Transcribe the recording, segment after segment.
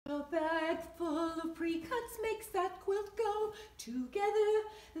let's make that quilt go. Together,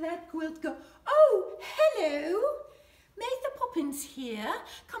 that quilt go. Oh, hello. Maetha Poppins here,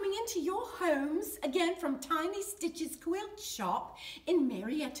 coming into your homes again from Tiny Stitches Quilt Shop in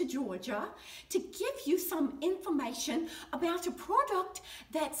Marietta, Georgia, to give you some information about a product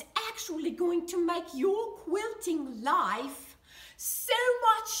that's actually going to make your quilting life so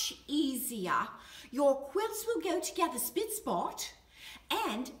much easier. Your quilts will go together spot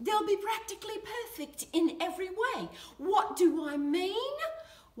and they'll be practically perfect in every way. What do I mean?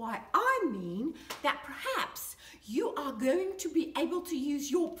 Why, I mean that perhaps you are going to be able to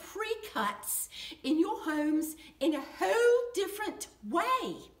use your pre-cuts in your homes in a whole different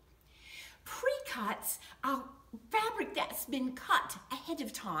way. Pre-cuts are fabric that's been cut ahead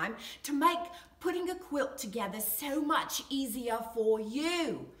of time to make putting a quilt together so much easier for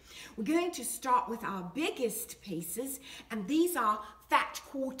you. We're going to start with our biggest pieces, and these are fat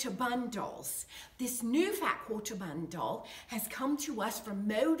quarter bundles. This new fat quarter bundle has come to us from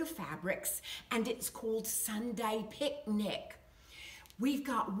Moda Fabrics, and it's called Sunday Picnic. We've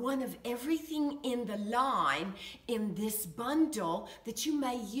got one of everything in the line in this bundle that you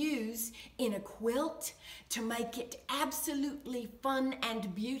may use in a quilt to make it absolutely fun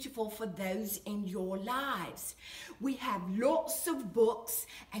and beautiful for those in your lives. We have lots of books,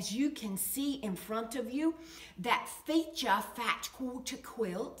 as you can see in front of you, that feature fat quarter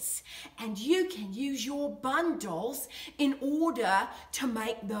quilts, and you can use your bundles in order to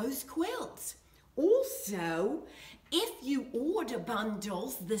make those quilts. Also, if you order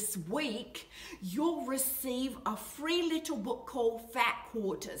bundles this week, you'll receive a free little book called Fat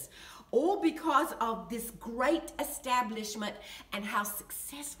Quarters, all because of this great establishment and how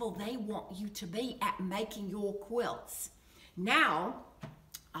successful they want you to be at making your quilts. Now,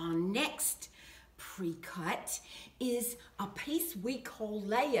 our next pre-cut is a piece we call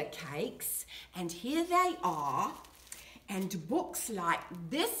layer cakes, and here they are. And books like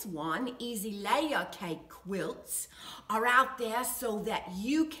this one, Easy Layer Cake Quilts, are out there so that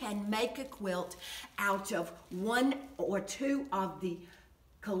you can make a quilt out of one or two of the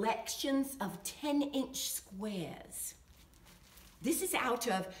collections of 10-inch squares. This is out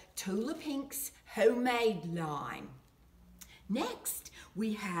of Tula Pink's homemade line. Next,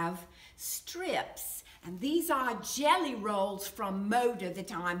 we have strips. And these are jelly rolls from Moda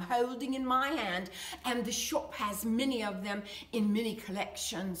that I'm holding in my hand, and the shop has many of them in many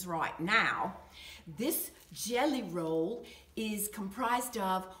collections right now. This jelly roll is comprised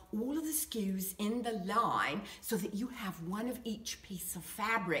of all of the SKUs in the line so that you have one of each piece of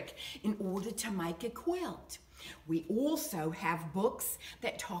fabric in order to make a quilt. We also have books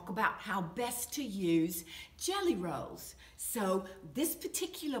that talk about how best to use jelly rolls. So this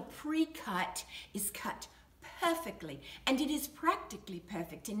particular pre-cut is cut perfectly, and it is practically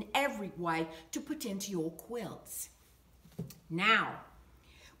perfect in every way to put into your quilts. Now,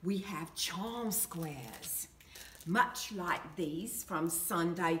 we have charm squares, much like these from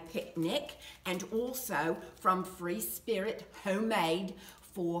Sunday Picnic and also from Free Spirit Homemade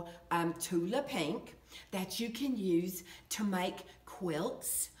for Tula Pink, that you can use to make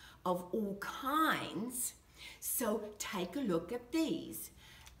quilts of all kinds. So take a look at these.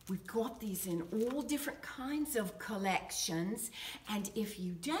 We've got these in all different kinds of collections, and if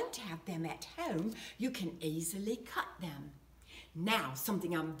you don't have them at home, you can easily cut them. Now,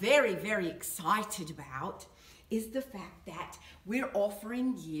 something I'm very, very excited about is the fact that we're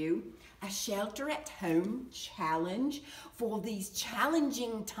offering you a shelter at home challenge for these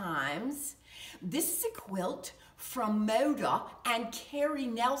challenging times. This is a quilt from Moda and Carrie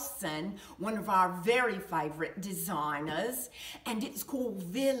Nelson, one of our very favorite designers, and it's called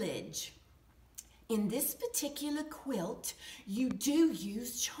Village. In this particular quilt, you do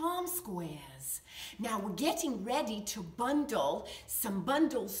use charm squares. Now we're getting ready to bundle some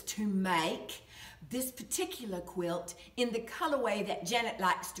bundles to make this particular quilt in the colorway that Janet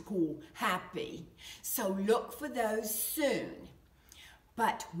likes to call Happy. So look for those soon.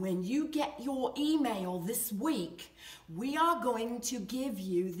 But when you get your email this week, we are going to give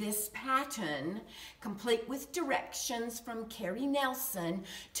you this pattern, complete with directions from Carrie Nelson,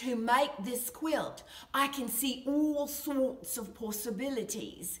 to make this quilt. I can see all sorts of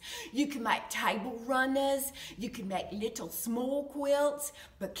possibilities. You can make table runners, you can make little small quilts,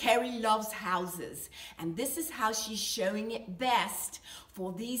 but Carrie loves houses. And this is how she's showing it best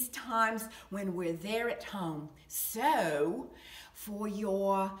for these times when we're there at home. So, for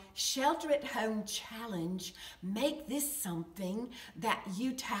your shelter at home challenge, make this something that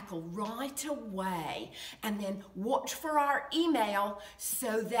you tackle right away, and then watch for our email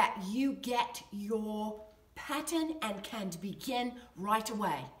so that you get your pattern and can begin right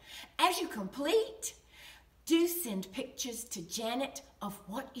away. As you complete do send pictures to Janet of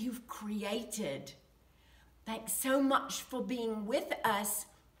what you've created. Thanks so much for being with us,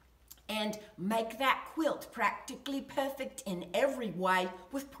 and make that quilt practically perfect in every way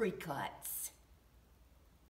with pre-cuts.